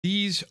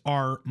These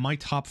are my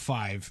top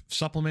 5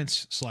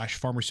 supplements /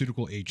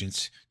 pharmaceutical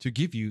agents to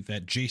give you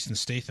that Jason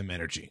Statham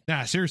energy.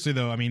 Nah, seriously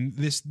though, I mean,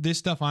 this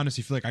stuff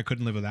honestly feel like I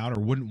couldn't live without or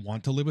wouldn't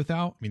want to live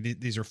without. I mean,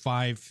 these are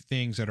 5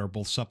 things that are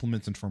both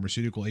supplements and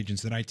pharmaceutical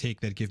agents that I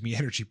take that give me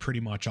energy pretty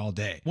much all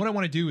day. What I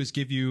want to do is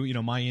give you,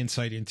 my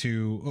insight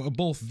into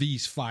both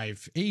these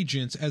 5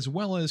 agents as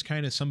well as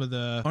kind of some of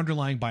the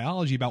underlying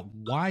biology about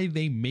why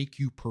they make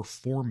you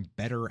perform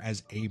better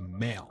as a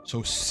male.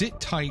 So sit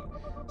tight,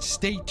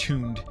 stay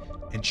tuned,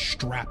 and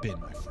strap in,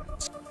 my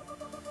friends.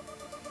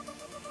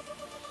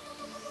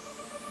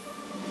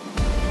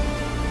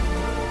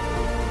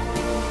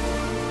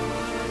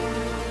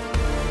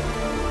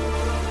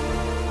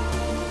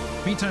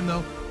 Meantime,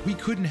 though, we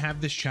couldn't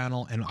have this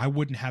channel and I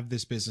wouldn't have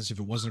this business if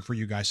it wasn't for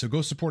you guys. So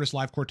go support us,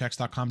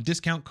 livecortex.com.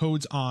 Discount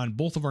codes on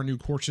both of our new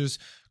courses.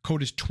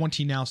 Code is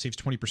 20 now, saves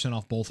 20%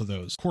 off both of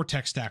those.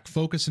 Cortex Stack,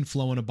 focus and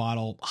flow in a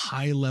bottle,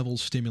 high level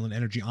stimulant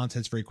energy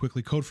onsets very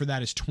quickly. Code for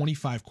that is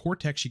 25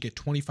 Cortex. You get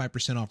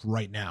 25% off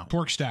right now.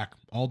 Torque Stack,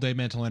 all day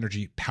mental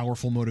energy,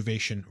 powerful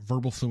motivation,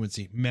 verbal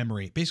fluency,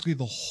 memory, basically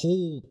the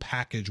whole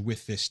package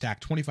with this stack.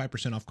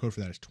 25% off. Code for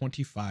that is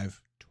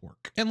 25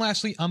 Torque. And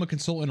lastly, I'm a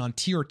consultant on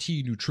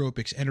TRT,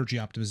 nootropics, energy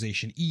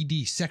optimization,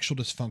 ED, sexual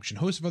dysfunction,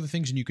 host of other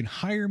things, and you can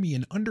hire me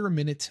in under a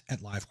minute at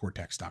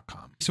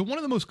livecortex.com. So one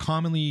of the most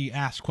commonly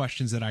asked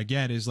questions that I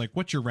get is like,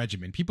 what's your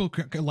regimen? People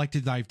like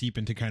to dive deep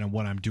into kind of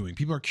what I'm doing.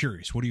 People are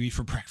curious. What do you eat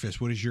for breakfast?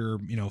 What does your,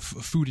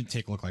 food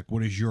intake look like?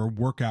 What is your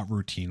workout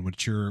routine?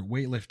 What's your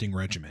weightlifting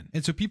regimen?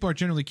 And so people are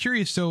generally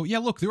curious. So yeah,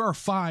 look, there are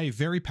 5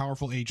 very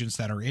powerful agents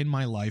that are in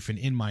my life and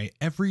in my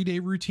everyday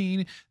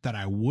routine that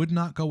I would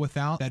not go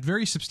without, that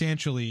very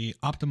substantially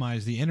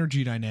optimize the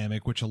energy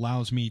dynamic, which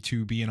allows me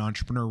to be an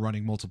entrepreneur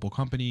running multiple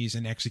companies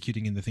and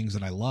executing in the things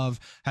that I love,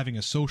 having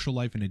a social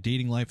life and a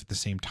dating life at the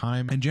same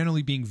time, and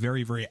generally being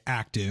very, very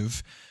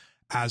active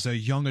as a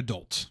young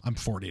adult. I'm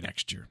 40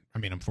 next year. I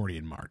mean, I'm 40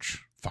 in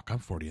March. Fuck, I'm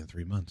 40 in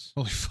 3 months.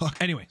 Holy fuck.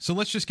 Anyway, so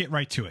let's just get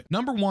right to it.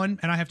 Number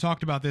 1, and I have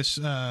talked about this,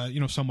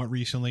 somewhat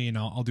recently, and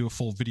I'll do a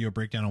full video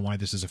breakdown on why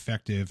this is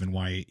effective and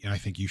why I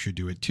think you should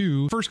do it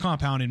too. First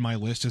compound in my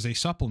list is a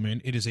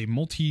supplement. It is a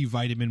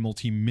multivitamin,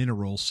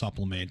 multi-mineral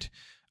supplement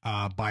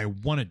by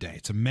 1 a day.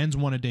 It's a men's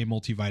 1 a day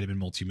multivitamin,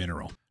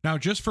 multi-mineral. Now,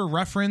 just for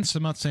reference,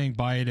 I'm not saying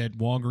buy it at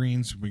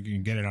Walgreens. We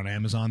can get it on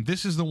Amazon.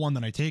 This is the one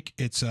that I take.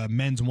 It's a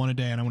men's 1 a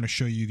day, and I want to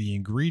show you the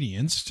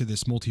ingredients to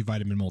this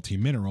multivitamin,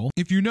 multi-mineral.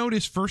 If you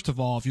notice, first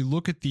of all, if you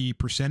look at the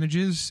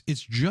percentages,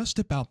 it's just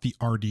about the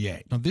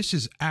RDA. Now, this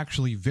is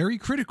actually very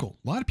critical.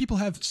 A lot of people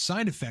have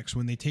side effects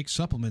when they take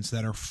supplements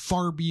that are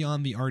far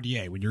beyond the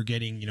RDA. When you're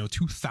getting,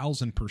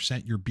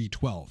 2,000% your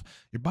B12,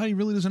 your body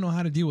really doesn't know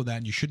how to deal with that,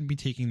 and you shouldn't be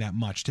taking that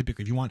much.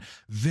 Typically, if you want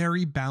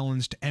very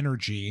balanced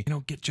energy,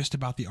 get just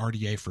about the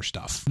RDA for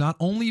stuff. Not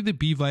only the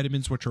B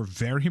vitamins, which are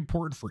very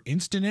important for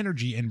instant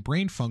energy and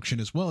brain function,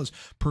 as well as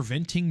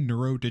preventing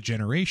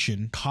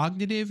neurodegeneration,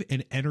 cognitive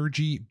and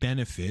energy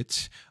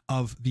benefits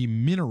of the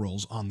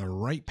minerals on the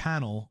right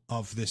panel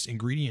of this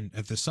ingredient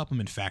of the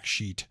supplement fact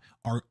sheet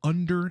are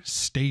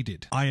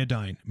understated.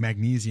 Iodine,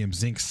 magnesium,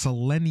 zinc,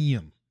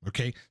 selenium.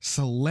 Okay,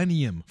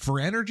 selenium for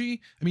energy.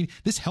 I mean,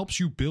 this helps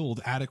you build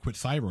adequate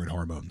thyroid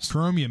hormones.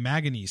 Chromium,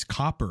 manganese,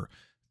 copper.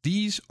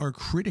 These are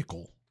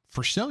critical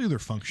for cellular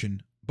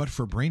function, but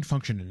for brain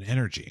function and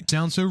energy.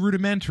 Sounds so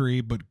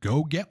rudimentary, but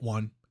go get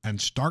one and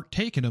start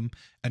taking them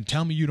and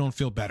tell me you don't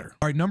feel better.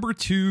 All right, number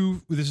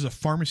 2, this is a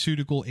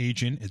pharmaceutical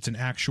agent. It's an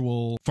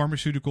actual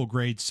pharmaceutical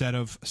grade set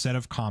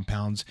of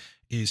compounds,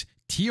 is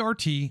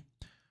TRT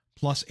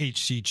plus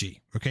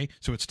HCG. Okay,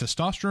 so it's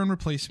testosterone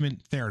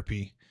replacement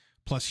therapy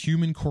plus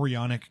human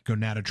chorionic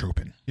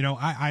gonadotropin.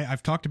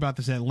 I've talked about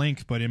this at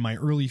length, but in my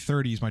early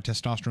 30s, my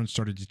testosterone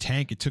started to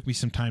tank. It took me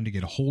some time to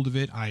get a hold of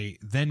it. I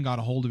then got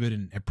a hold of it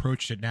and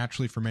approached it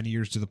naturally for many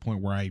years to the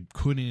point where I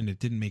couldn't, and it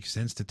didn't make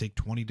sense to take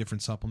 20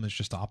 different supplements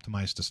just to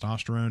optimize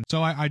testosterone.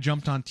 So I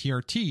jumped on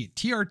TRT.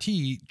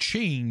 TRT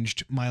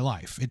changed my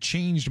life. It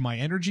changed my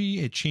energy.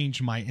 It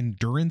changed my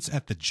endurance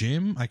at the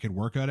gym. I could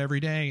work out every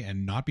day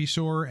and not be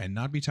sore and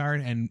not be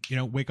tired and,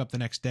 wake up the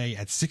next day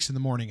at 6 in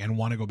the morning and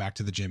want to go back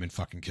to the gym and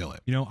fucking kill it.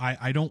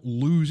 I don't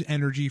lose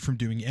energy from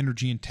doing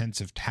energy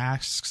intensive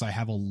tasks. I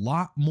have a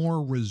lot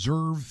more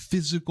reserve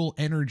physical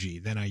energy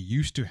than I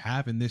used to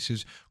have, and this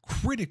is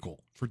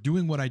critical for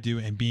doing what I do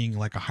and being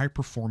like a high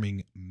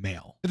performing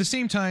male. At the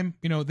same time,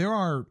 there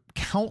are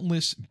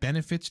countless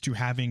benefits to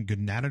having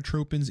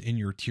gonadotropins in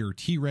your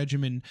TRT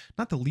regimen,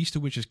 not the least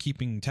of which is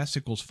keeping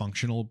testicles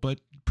functional,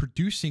 but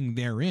producing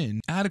therein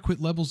adequate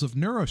levels of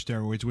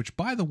neurosteroids, which,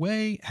 by the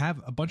way,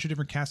 have a bunch of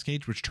different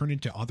cascades which turn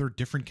into other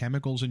different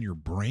chemicals in your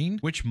brain,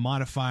 which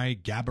modify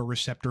GABA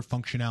receptor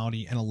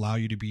functionality and allow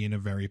you to be in a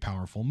very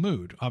powerful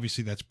mood.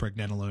 Obviously, that's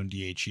pregnenolone,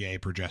 DHEA,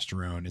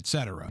 progesterone,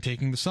 etc.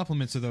 Taking the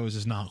supplements of those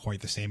is not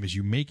quite the same as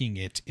you making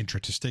it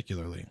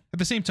intratesticularly. At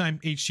the same time,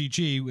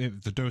 HCG,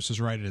 if the dose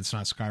is right and it's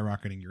not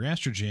skyrocketing your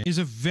estrogen, is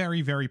a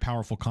very, very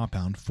powerful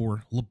compound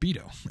for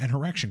libido and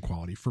erection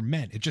quality for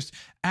men. It just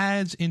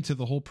adds into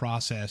the whole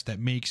process that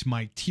makes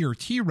my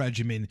TRT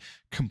regimen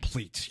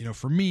complete.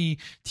 For me,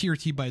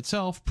 TRT by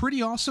itself,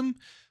 pretty awesome.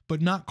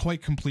 but not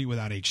quite complete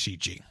without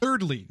HCG.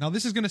 Thirdly, now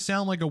this is going to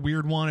sound like a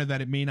weird one or that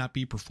it may not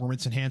be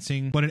performance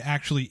enhancing, but it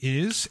actually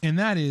is, and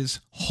that is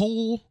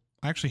whole,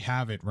 I actually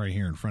have it right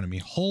here in front of me,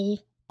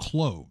 whole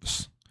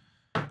cloves.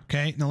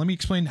 Okay, now let me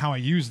explain how I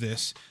use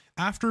this.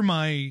 After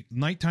my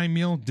nighttime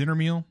meal, dinner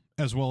meal,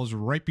 as well as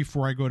right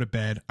before I go to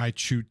bed, I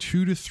chew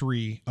 2 to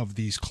 3 of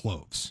these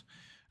cloves.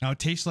 Now it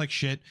tastes like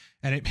shit,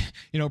 and it,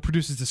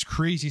 produces this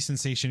crazy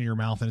sensation in your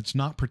mouth, and it's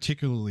not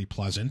particularly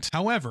pleasant.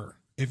 However,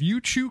 if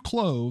you chew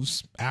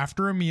cloves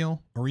after a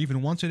meal, or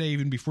even once a day,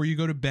 even before you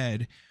go to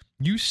bed,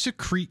 you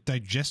secrete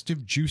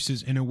digestive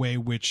juices in a way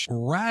which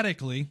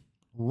radically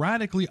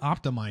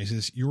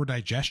optimizes your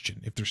digestion.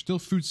 If there's still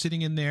food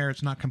sitting in there,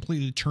 it's not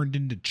completely turned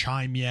into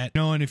chyme yet.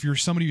 And if you're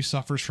somebody who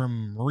suffers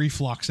from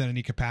reflux at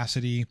any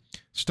capacity,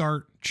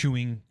 start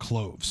chewing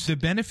cloves. The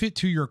benefit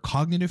to your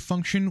cognitive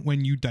function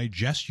when you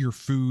digest your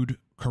food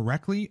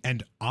correctly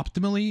and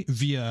optimally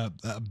via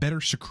a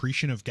better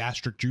secretion of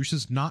gastric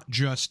juices, not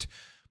just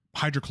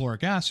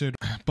hydrochloric acid,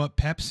 but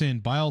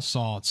pepsin, bile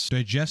salts,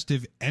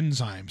 digestive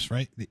enzymes,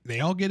 right?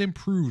 They all get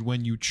improved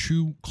when you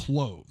chew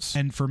cloves.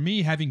 And for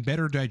me, having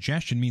better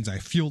digestion means I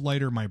feel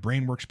lighter, my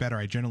brain works better,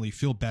 I generally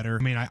feel better.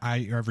 I mean,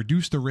 I've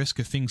reduced the risk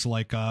of things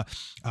like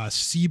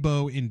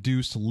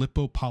SIBO-induced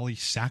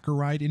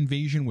lipopolysaccharide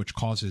invasion, which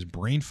causes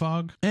brain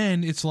fog.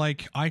 And it's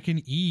like I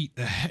can eat,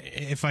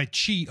 if I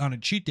cheat on a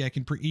cheat day, I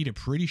can eat a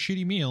pretty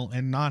shitty meal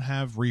and not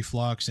have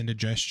reflux,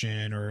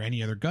 indigestion, or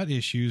any other gut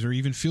issues, or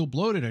even feel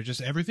bloated.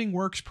 Everything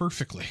works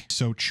perfectly.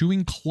 So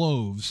chewing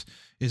cloves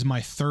is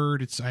my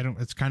third. It's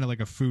kind of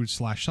like a food /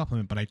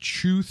 supplement, but I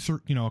chew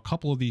a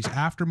couple of these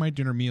after my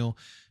dinner meal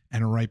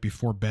and right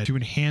before bed to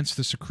enhance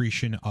the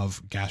secretion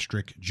of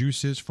gastric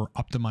juices for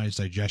optimized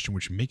digestion,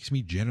 which makes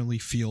me generally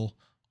feel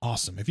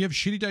awesome. If you have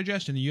shitty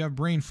digestion and you have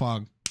brain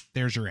fog,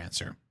 there's your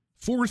answer.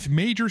 Fourth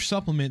major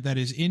supplement that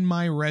is in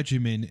my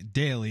regimen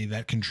daily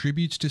that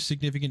contributes to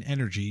significant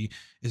energy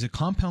is a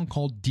compound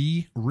called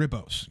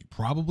D-ribose. You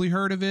probably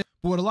heard of it.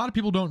 But what a lot of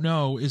people don't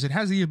know is it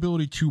has the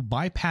ability to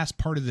bypass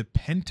part of the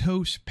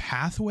pentose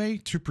pathway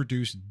to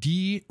produce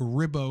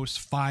D-ribose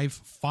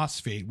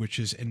 5-phosphate, which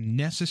is a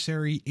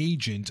necessary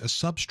agent, a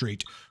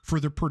substrate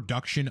for the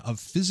production of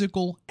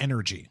physical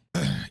energy.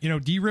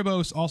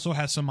 D-ribose also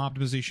has some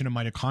optimization of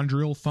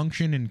mitochondrial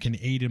function and can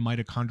aid in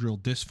mitochondrial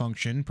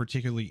dysfunction,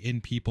 particularly in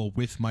people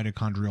with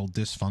mitochondrial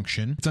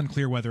dysfunction. It's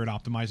unclear whether it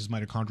optimizes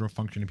mitochondrial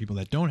function in people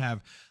that don't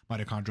have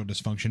mitochondrial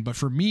dysfunction, but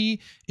for me,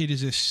 it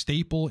is a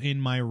staple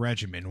in my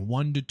regimen.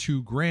 1 to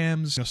 2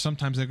 grams.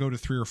 Sometimes I go to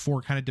 3 or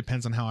 4, kind of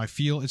depends on how I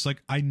feel. It's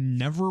like I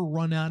never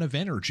run out of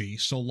energy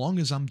so long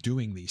as I'm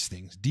doing these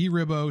things.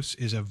 D-ribose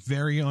is a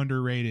very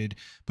underrated,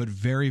 but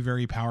very,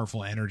 very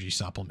powerful energy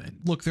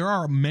supplement. Look, there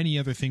are many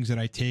other things that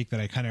I take that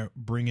I kind of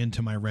bring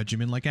into my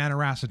regimen, like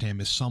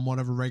aniracetam is somewhat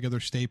of a regular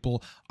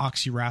staple.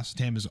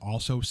 Oxiracetam is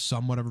also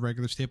somewhat of a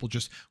regular staple,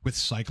 just with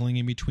cycling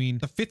in between.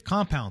 The 5th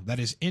compound that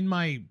is in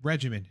my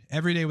regimen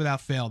every day without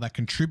fail that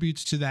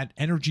contributes to that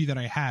energy that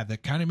I have,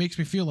 that kind of makes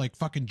me feel like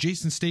fucking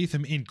Jason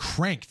Statham in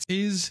Cranked,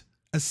 is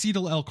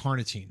acetyl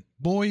L-carnitine.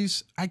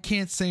 Boys, I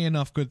can't say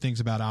enough good things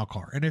about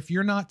Alcar, and if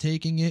you're not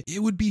taking it,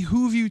 it would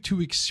behoove you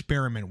to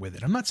experiment with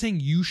it. I'm not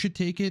saying you should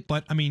take it,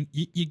 but I mean,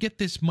 you get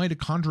this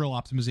mitochondrial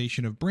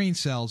optimization of brain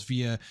cells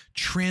via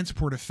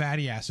transport of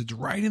fatty acids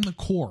right in the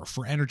core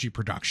for energy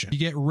production. You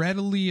get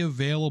readily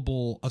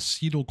available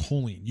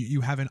acetylcholine.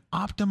 You have an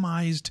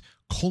optimized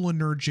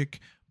cholinergic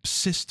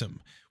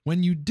system.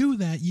 When you do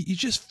that, you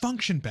just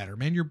function better,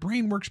 man. Your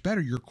brain works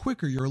better. You're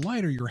quicker, you're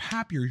lighter, you're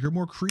happier, you're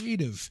more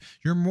creative,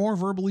 you're more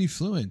verbally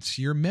fluent,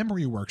 your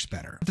memory works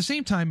better. At the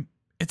same time,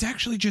 it's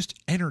actually just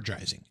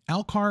energizing.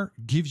 Alcar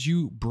gives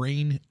you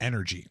brain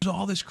energy. There's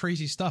all this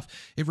crazy stuff.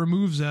 It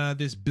removes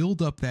this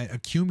buildup that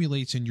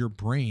accumulates in your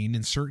brain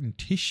in certain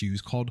tissues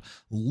called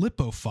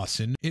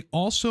lipofuscin. It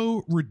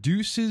also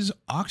reduces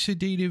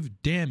oxidative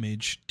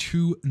damage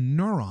to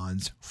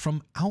neurons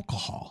from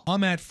alcohol.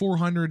 I'm at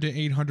 400 to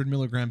 800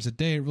 milligrams a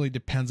day. It really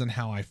depends on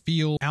how I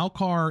feel.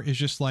 Alcar is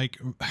just like,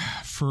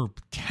 for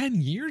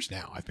 10 years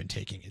now, I've been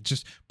taking it.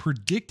 Just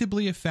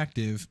predictably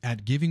effective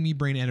at giving me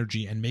brain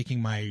energy and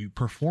making my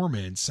performance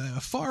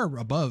far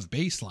above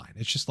baseline.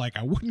 It's just like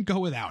I wouldn't go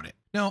without it.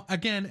 Now,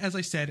 again, as I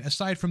said,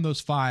 aside from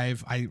those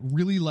 5, I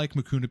really like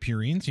Mucuna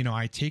purines.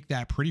 I take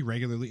that pretty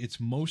regularly.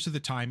 It's most of the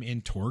time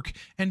in Torque,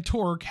 and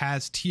Torque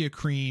has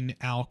teocrine,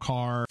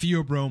 Alcar,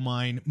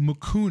 theobromine,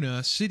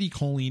 Mucuna,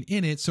 citicoline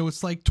in it. So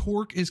it's like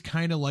Torque is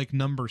kind of like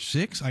number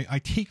 6. I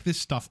take this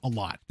stuff a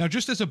lot. Now,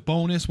 just as a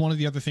bonus, one of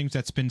the other things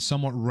that's been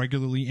somewhat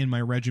regularly in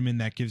my regimen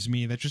that gives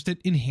me that just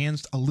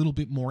enhanced a little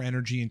bit more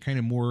energy and kind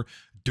of more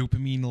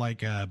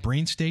dopamine-like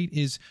brain state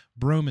is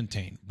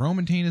bromantane.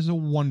 Bromantane is a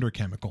wonder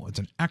chemical. It's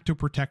an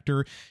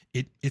ectoprotector.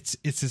 It's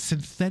a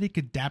synthetic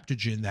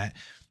adaptogen that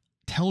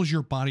tells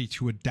your body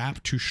to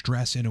adapt to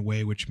stress in a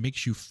way which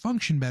makes you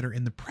function better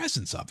in the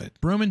presence of it.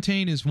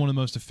 Bromantane is one of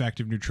the most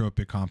effective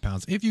nootropic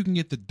compounds if you can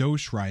get the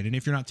dose right, and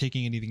if you're not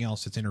taking anything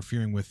else that's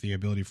interfering with the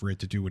ability for it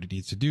to do what it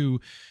needs to do,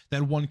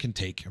 that one can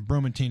take.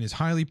 Bromantane is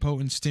highly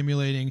potent,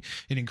 stimulating.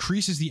 It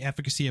increases the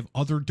efficacy of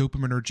other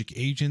dopaminergic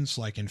agents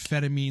like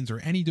amphetamines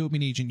or any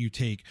dopamine agent you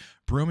take.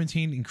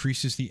 Bromantane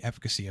increases the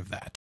efficacy of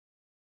that.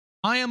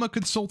 I am a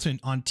consultant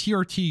on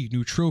TRT,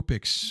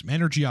 nootropics,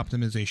 energy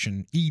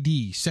optimization,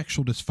 ED,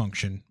 sexual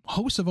dysfunction, a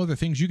host of other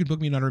things. You can book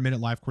me at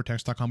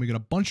underaminutelifecortex.com. We got a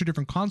bunch of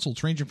different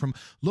consults ranging from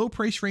low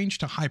price range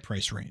to high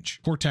price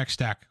range. Cortex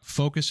Stack,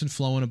 focus and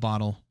flow in a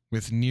bottle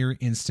with near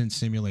instant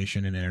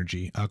stimulation and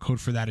energy. Code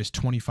for that is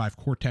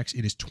 25Cortex.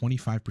 It is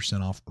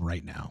 25% off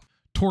right now.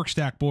 Torque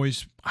Stack,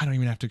 boys, I don't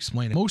even have to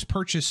explain it. Most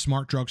purchased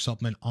smart drug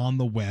supplement on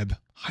the web.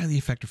 Highly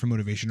effective for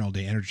motivation, all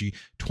day energy.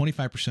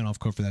 25% off.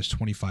 Code for that is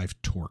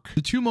 25Torque.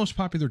 The two most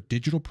popular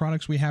digital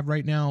products we have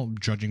right now,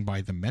 judging by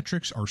the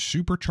metrics, are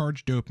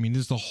Supercharged Dopamine.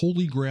 This is the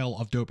holy grail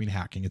of dopamine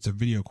hacking. It's a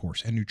video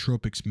course. And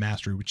Nootropics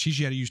Mastery, which teaches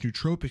you how to use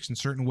nootropics in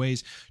certain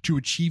ways to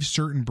achieve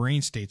certain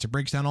brain states. It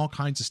breaks down all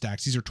kinds of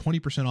stacks. These are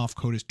 20% off.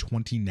 Code is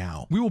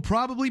 20NOW. We will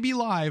probably be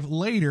live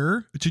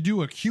later to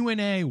do a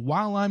Q&A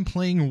while I'm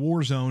playing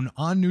Warzone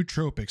on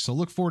nootropics. So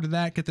look forward to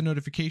that. Get the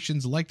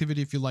notifications. Like the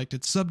video if you liked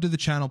it. Sub to the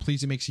channel,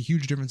 please. It makes a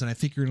huge difference, and I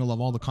think you're going to love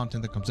all the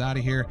content that comes out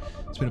of here.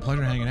 It's been a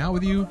pleasure hanging out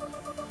with you,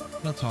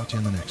 and I'll talk to you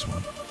in the next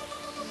one.